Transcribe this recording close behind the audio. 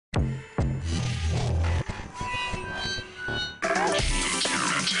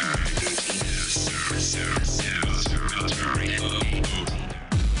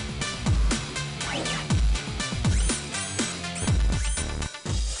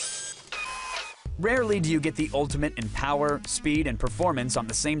Rarely do you get the ultimate in power, speed, and performance on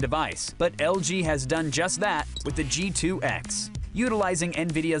the same device, but LG has done just that with the G2x. Utilizing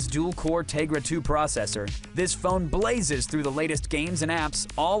NVIDIA's dual-core Tegra 2 processor, this phone blazes through the latest games and apps,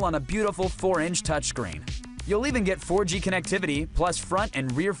 all on a beautiful 4-inch touchscreen. You'll even get 4G connectivity plus front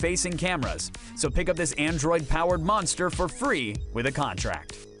and rear-facing cameras, so pick up this Android-powered monster for free with a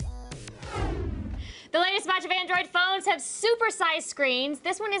contract. The latest batch of Android phones have super-sized screens.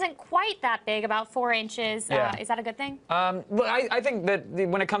 This one isn't quite that big, about 4 inches. Yeah. Is that a good thing? Well, I think that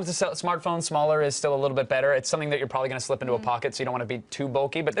when it comes to smartphones, smaller is still a little bit better. It's something that you're probably going to slip into a pocket, so you don't want to be too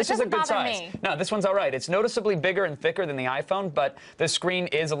bulky. But this is a good size. Me. No, this one's all right. It's noticeably bigger and thicker than the iPhone, but the screen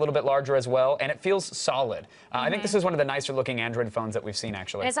is a little bit larger as well, and it feels solid. I think this is one of the nicer-looking Android phones that we've seen,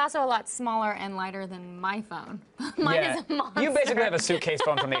 actually. And it's also a lot smaller and lighter than my phone. Mine is a monster. You basically have a suitcase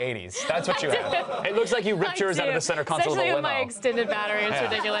phone from the 80s. That's what you have. It looks like you ripped yours out of the center console of a limo. Especially with my extended battery, it's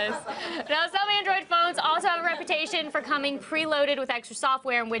ridiculous. Now, some Android phones also have a reputation for coming preloaded with extra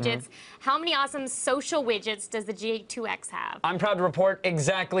software and widgets. How many awesome social widgets does the G2x have? I'm proud to report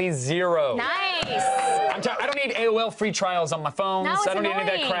exactly 0. Nice. I don't need AOL free trials on my phones. No, it's I don't need any of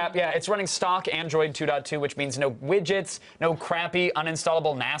that annoying. crap. Yeah, it's running stock Android 2.2, which means no widgets, no crappy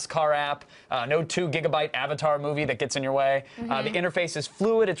uninstallable NASCAR app, no 2 GB Avatar movie that gets in your way. The interface is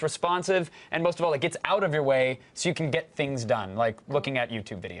fluid, it's responsive, and most of all, it gets out of your way so you can get things done, like looking at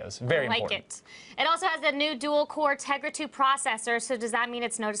YouTube videos. Very important. It. It also has a new dual-core Tegra 2 processor, so does that mean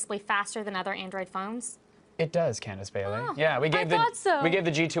it's noticeably faster than other Android phones? It does, Candace Bailey. Oh, yeah, we gave the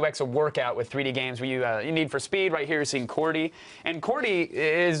G2x a workout with 3D games you need for speed. Right here, you're seeing Cordy, and Cordy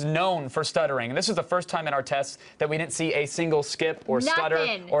is known for stuttering. And this is the first time in our tests that we didn't see a single skip or stutter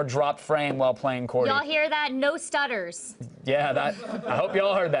or drop frame while playing Cordy. Y'all hear that? No stutters. Yeah, I hope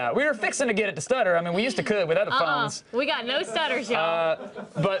y'all heard that. We were fixing to get it to stutter. I mean, we used to could with other phones. We got no stutters, y'all.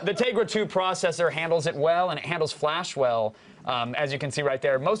 But the Tegra 2 processor handles it well, and it handles Flash well. As you can see right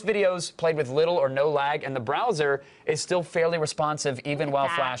there, most videos played with little or no lag, and the browser is still fairly responsive even while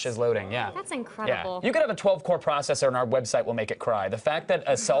Flash is loading. Yeah, that's incredible. Yeah. You could have a 12-core processor, and our website will make it cry. The fact that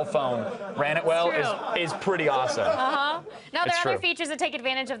a cell phone ran it well is pretty awesome. Now, there are other features that take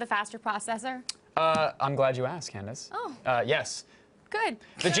advantage of the faster processor. I'm glad you asked, Candace. Oh. Yes. Good.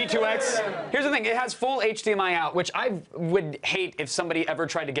 The G2x, here's the thing, it has full HDMI out, which I would hate if somebody ever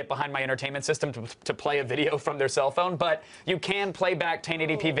tried to get behind my entertainment system to play a video from their cell phone, but you can play back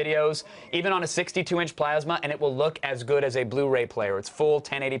 1080p videos, even on a 62-inch plasma, and it will look as good as a Blu-ray player. It's full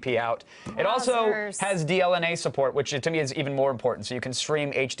 1080p out. It also has DLNA support, which to me is even more important, so you can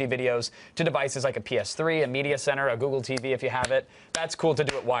stream HD videos to devices like a PS3, a Media Center, a Google TV if you have it. That's cool to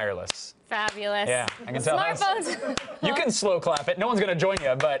do it wireless. Fabulous. Yeah, I can tell. Smartphones. You can slow clap it. No one's going to join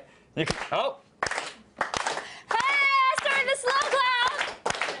you, but you can. Oh. Hey, I started the slow clap.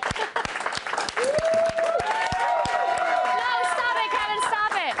 No, stop it, Kevin,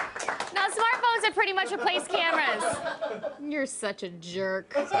 stop it. Now, smartphones have pretty much replaced cameras. You're such a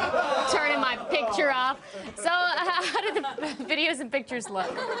jerk. Turning my picture off. So, how did the videos and pictures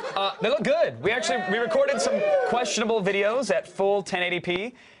look? They look good. We recorded some questionable videos at full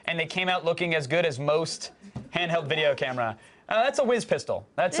 1080p, and they came out looking as good as most handheld video camera. That's a whiz pistol.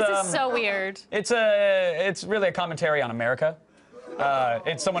 This is so weird. It's really a commentary on America.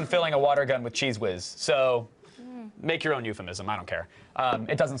 It's someone filling a water gun with cheese whiz. So make your own euphemism. I don't care.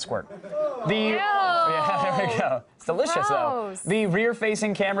 It doesn't squirt. Yeah, there we go. It's delicious, though. The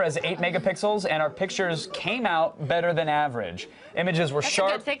rear-facing camera is 8 megapixels, and our pictures came out better than average. Images were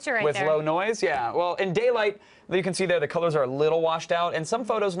sharp with low noise. Yeah. Well, in daylight, you can see there the colors are a little washed out, and some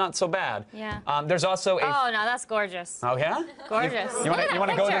photos not so bad. Yeah. There's also a. Oh no, that's gorgeous. Oh yeah. Gorgeous. You want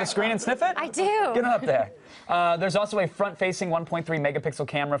to go to the screen and sniff it? I do. Get up there. There's also a front-facing 1.3 megapixel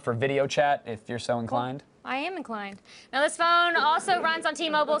camera for video chat, if you're so inclined. I am inclined. Now, this phone also runs on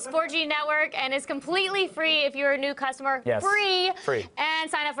T-Mobile's 4G network and is completely free if you're a new customer. Yes. Free. And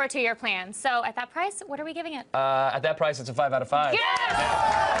sign up for a 2-year plan. So, at that price, what are we giving it? At that price, it's a 5 out of 5. Yes!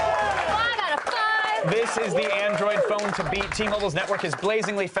 5 out of 5. This is the Android phone to beat. T-Mobile's network is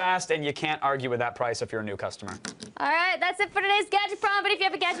blazingly fast, and you can't argue with that price if you're a new customer. All right, that's it for today's Gadget Prom. But if you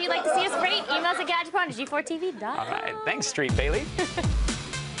have a gadget you'd like to see us rate, email us at gadgetprom@g4tv.com. All right, thanks, Street Bailey.